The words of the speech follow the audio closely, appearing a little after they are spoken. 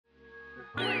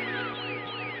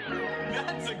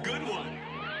That's a good one.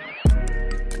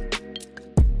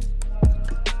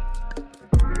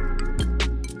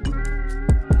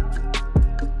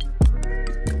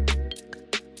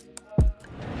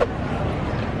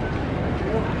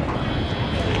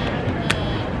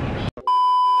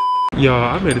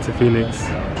 Y'all, I made it to Phoenix.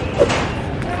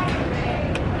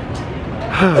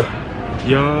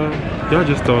 y'all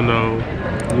just don't know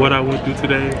what I went through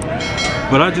today.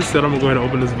 But I just said I'm going to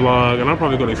open this vlog and I'm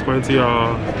probably going to explain to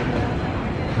y'all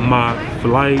my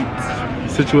flight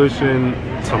situation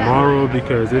tomorrow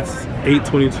because it's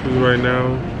 8:22 right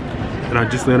now. And I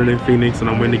just landed in Phoenix and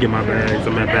I'm waiting to get my bags.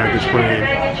 I'm at baggage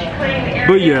claim.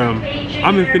 But yeah,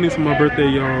 I'm in Phoenix for my birthday,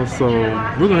 y'all. So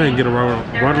we're going to get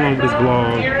right along with this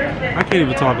vlog. I can't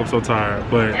even talk, I'm so tired.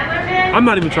 But I'm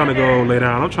not even trying to go lay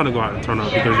down. I'm trying to go out and turn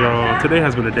up because y'all, today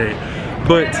has been a day.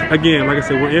 But again, like I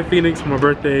said, we're in Phoenix for my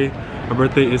birthday. My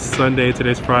birthday is Sunday.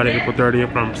 Today's Friday, April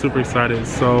 30th. I'm super excited.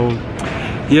 So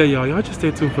yeah, y'all just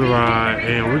stay tuned for the ride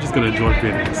and we're just going to enjoy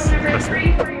Phoenix. Let's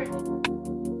go.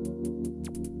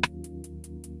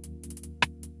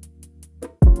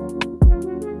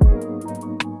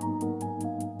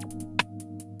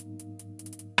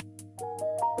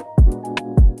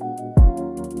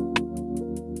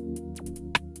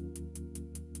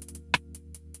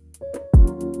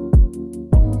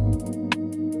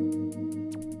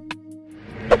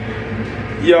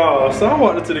 Y'all, so I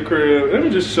walked into the crib. Let me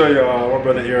just show y'all my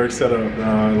brother Eric set up.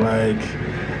 Like,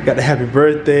 got the happy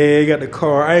birthday, got the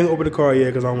car. I ain't opened the car yet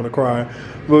because I don't want to cry.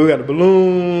 But we got the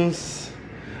balloons.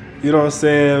 You know what I'm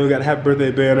saying? We got a happy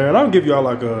birthday banner. And I'll give y'all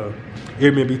like a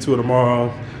Airbnb tour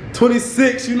tomorrow.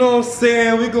 26, you know what I'm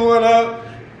saying? We going up.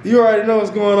 You already know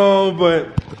what's going on.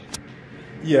 But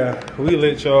yeah, we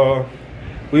lit, y'all.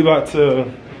 We about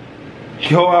to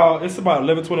go out. It's about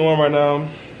 11:21 right now.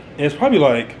 And it's probably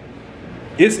like,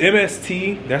 it's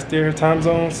MST, that's their time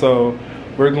zone, so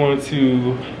we're going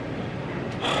to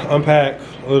unpack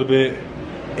a little bit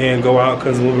and go out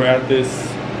because we're at this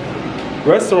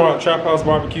restaurant, Trap House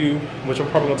Barbecue, which I'm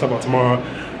probably gonna talk about tomorrow.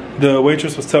 The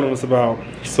waitress was telling us about,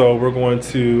 so we're going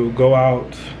to go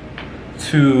out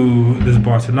to this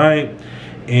bar tonight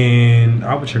and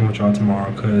I'll be checking with y'all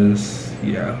tomorrow because,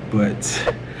 yeah,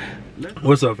 but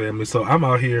what's up, family? So I'm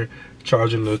out here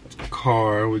charging the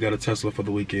car. We got a Tesla for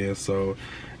the weekend, so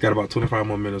got about 25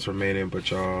 more minutes remaining. But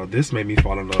y'all, this made me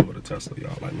fall in love with a Tesla,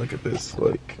 y'all. Like, look at this.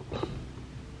 Like,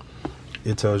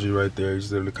 it tells you right there. You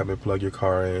just literally come and plug your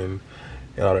car in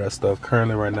and all that stuff.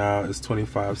 Currently, right now, it's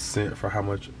 25 cents for how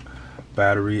much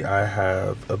battery I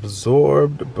have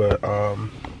absorbed. But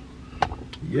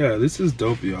yeah, this is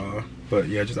dope, y'all. But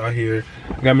yeah, just out here,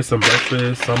 got me some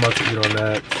breakfast, so I'm about to eat on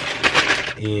that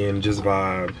and just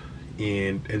vibe.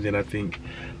 And then I think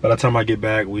by the time I get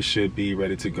back, we should be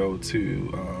ready to go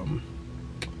to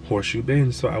Horseshoe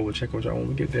Bend. So I will check with y'all when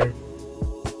we get there.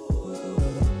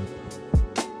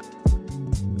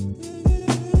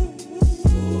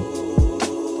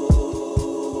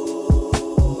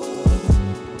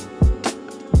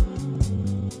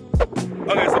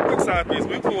 Okay, so quick side piece.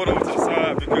 We pulled over to the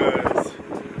side because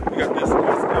we got this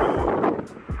nice little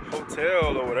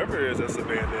hotel or whatever it is that's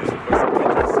abandoned for some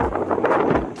pictures.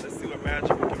 Let's see what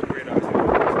magic we can create out here.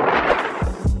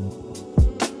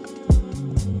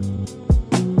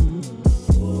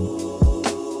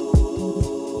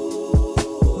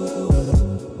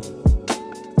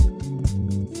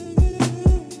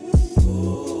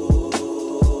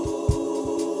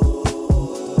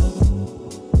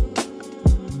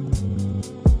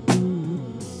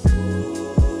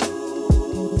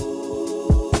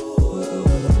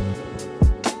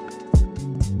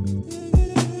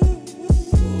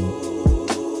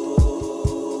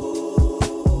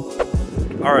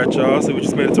 Alright, y'all, so we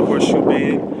just made it to Horseshoe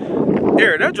Bend.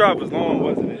 Eric, that drive was long,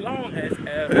 wasn't it? Long as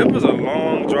ever. It was a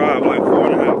long drive, like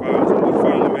 4.5 hours, and we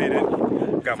finally made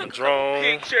it. Got my drone.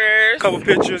 Pictures. Couple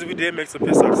pictures. We did make some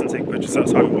pictures. I didn't take pictures, so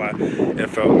that's probably why it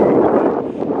felt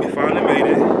long. We finally made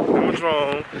it. Got my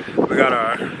drone. We got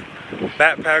our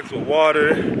backpacks with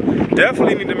water.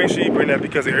 Definitely need to make sure you bring that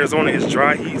because in Arizona it's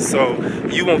dry heat, so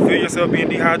you won't feel yourself being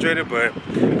dehydrated, but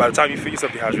by the time you feel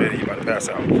yourself dehydrated, you're about to pass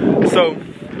out. So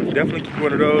definitely keep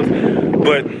one of those.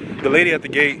 But the lady at the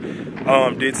gate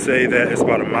did say that it's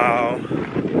about a mile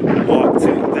walk to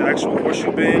the actual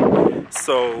Horseshoe Bend,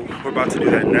 so we're about to do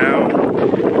that now.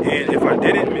 And if I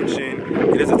didn't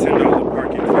mention, it is a $10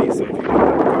 parking fee, so if you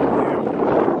want to come here,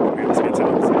 you're going to spend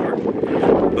 $10 to park.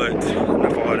 But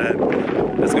enough of all that,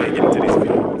 let's go and get into these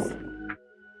videos.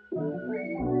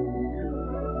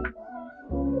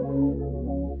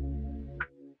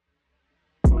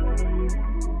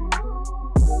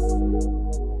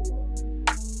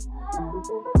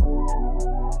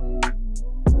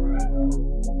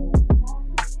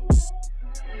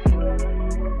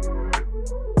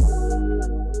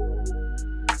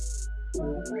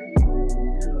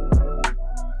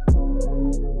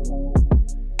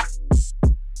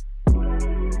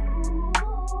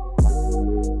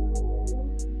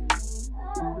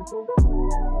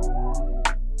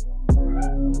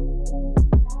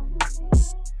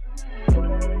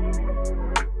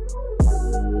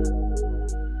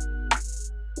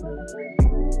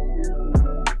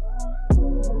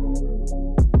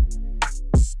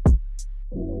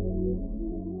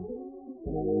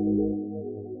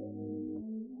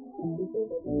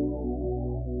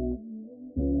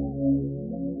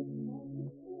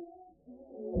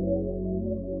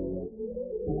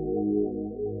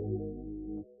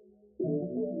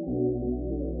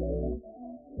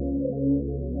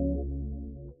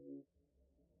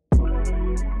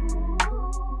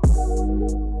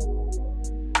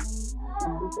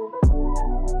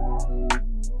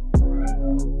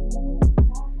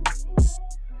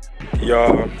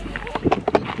 Y'all,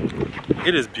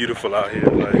 it is beautiful out here.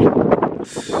 Like,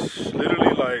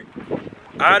 literally, like,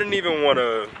 I didn't even want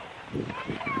to,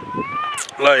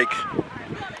 like,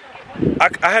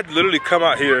 I had to literally come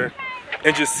out here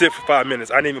and just sit for 5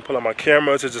 minutes. I didn't even pull out my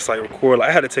camera to just like record. Like,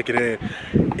 I had to take it in,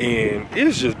 and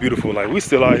it's just beautiful. Like, we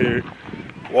still out here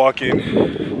walking.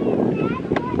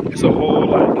 It's a whole,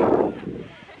 like,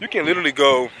 you can literally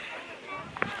go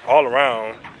all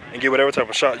around and get whatever type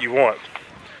of shot you want.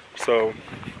 So,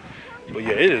 but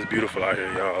yeah, it is beautiful out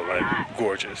here, y'all. Like,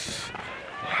 gorgeous.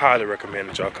 Highly recommend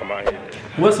that y'all come out here.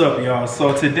 What's up, y'all?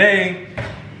 So today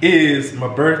is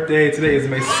my birthday. Today is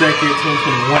May 2nd,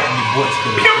 2021,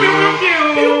 and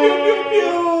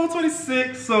your boy's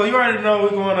 26. So you already know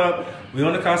we're going up. We're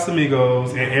on the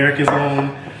Casamigos, and Eric is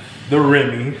on the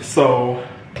Remy. So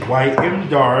white and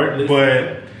dark,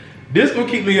 but this will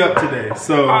keep me up today.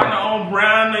 So I'm on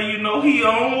brown, and you know he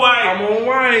on white. I'm on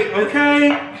white,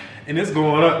 okay? And it's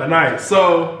going up tonight.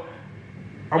 So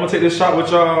I'm gonna take this shot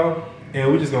with y'all,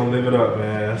 and we're just gonna live it up,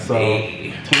 man. So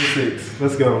 26,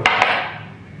 let's go.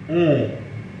 Woo.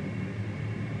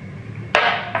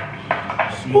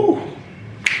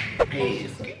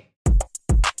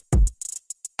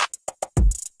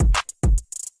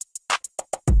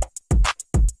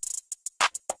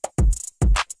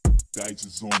 Dice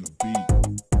is on the beat.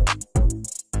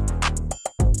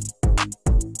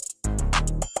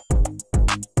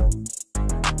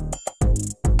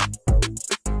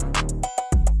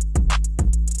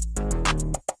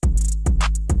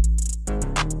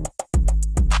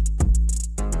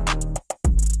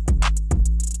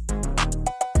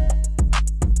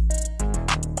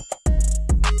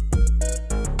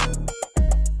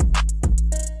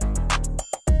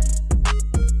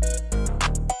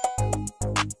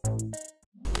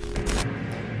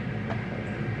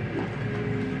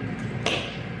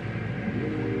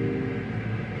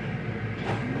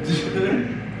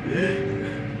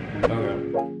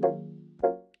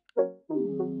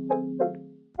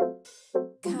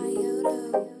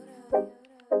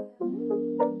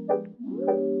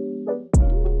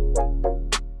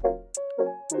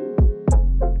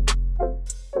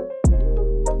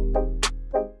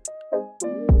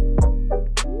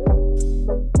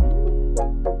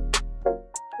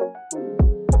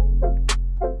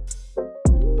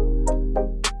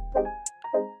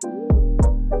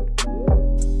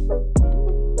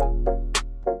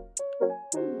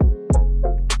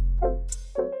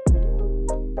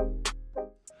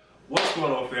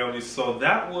 So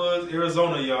that was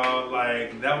Arizona, y'all.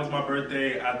 Like, that was my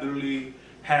birthday. I literally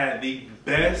had the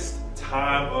best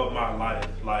time of my life.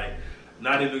 Like,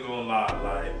 not even gonna lie.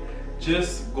 Like,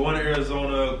 just going to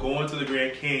Arizona, going to the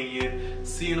Grand Canyon,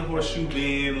 seeing the Horseshoe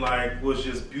Bend, like, was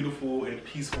just beautiful and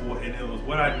peaceful, and it was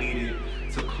what I needed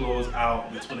to close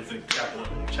out the 25th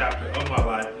chapter of my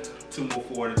life to move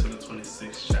forward into the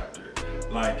 26th chapter.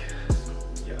 Like,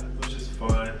 yeah, it was just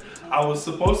fun. I was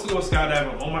supposed to go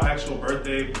skydiving on my actual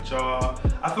birthday, but y'all,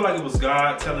 I feel like it was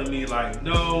God telling me, like,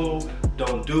 no,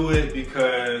 don't do it,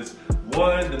 because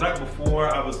one, the night before,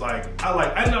 I was like,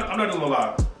 I'm not gonna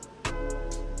lie.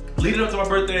 Leading up to my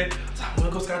birthday, I was like, I'm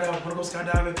gonna go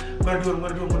skydiving,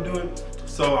 I'm gonna do it.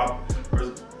 So I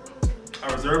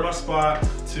reserved my spot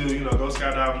to, you know, go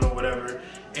skydiving or whatever.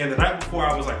 And the night before,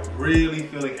 I was like really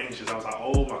feeling anxious. I was like,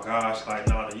 oh my gosh, like,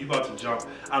 Nana, you about to jump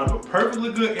out of a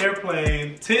perfectly good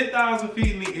airplane, 10,000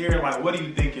 feet in the air, like, what are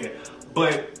you thinking?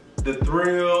 But the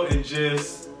thrill and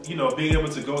just, you know, being able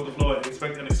to go with the flow and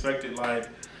expect the unexpected, like,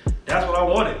 that's what I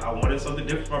wanted. I wanted something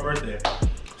different for my birthday.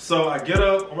 So I get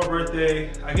up on my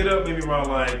birthday, I get up maybe around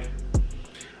like,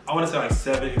 I want to say like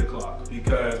 7, 8 o'clock,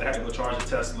 because I had to go charge the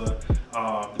Tesla.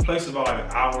 The place is about like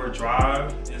an hour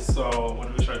drive, and so I want to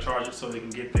make sure I charge it so they can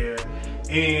get there.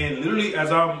 And literally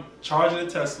as I'm charging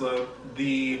the Tesla,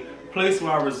 the place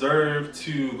where I reserved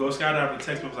to go skydiving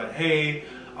text me was like, hey,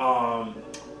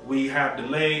 we have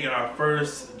delay in our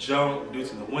first jump due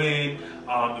to the wind.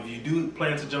 If you do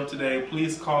plan to jump today,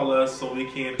 please call us so we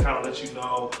can kind of let you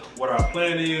know what our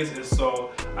plan is. And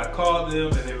so I called them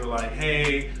and they were like,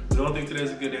 hey, we don't think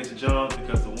today's a good day to jump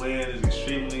because the wind is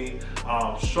extremely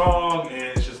strong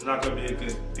and it's just not gonna be a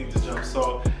good thing to jump.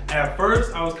 So at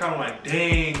first I was kind of like,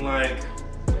 dang, like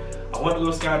I want to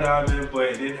go skydiving, but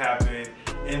it didn't happen.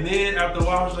 And then after a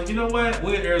while, I was like, you know what?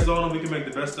 We're in Arizona. We can make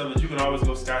the best of it. You can always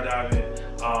go skydiving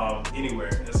anywhere.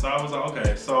 And so I was like,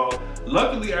 okay. So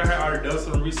luckily, I had already done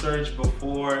some research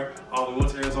before we went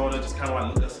to Arizona. Just kind of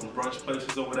like looked at some brunch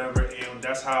places or whatever. And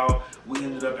that's how we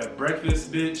ended up at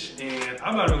Breakfast Bitch. And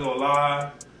I'm not even gonna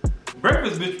lie,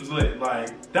 Breakfast Bitch was lit.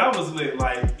 Like, that was lit.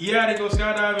 Like, yeah, I didn't go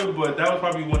skydiving, but that was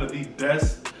probably one of the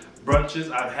best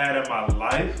brunches I've had in my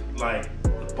life. Like,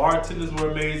 bartenders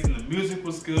were amazing, the music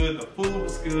was good, the food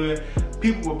was good,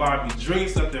 people were buying me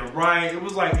drinks left and right. It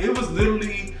was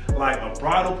literally like a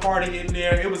bridal party in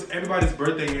there. It was everybody's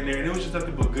birthday in there, and it was just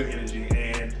nothing but good energy.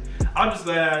 And I'm just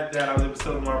glad that I was able to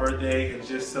celebrate my birthday and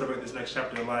just celebrate this next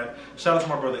chapter of life. Shout out to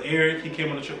my brother Eric, he came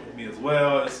on the trip with me as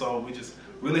well, and so we just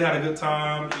really had a good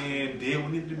time and did what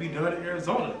needed to be done in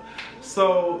Arizona.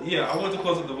 So yeah, I wanted to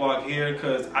close up the vlog here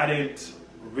because I didn't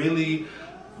really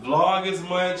vlog as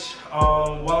much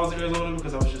while I was in Arizona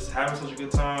because I was just having such a good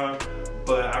time.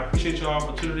 But I appreciate y'all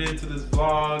for tuning in to this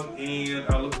vlog,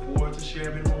 and I look forward to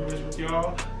sharing many more memories with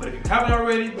y'all. But if you haven't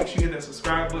already, make sure you hit that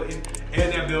subscribe button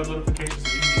and that bell notification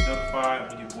so you can get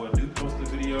notified when your boy do post the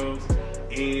videos.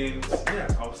 And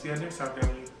yeah, I'll see you next time,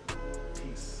 family.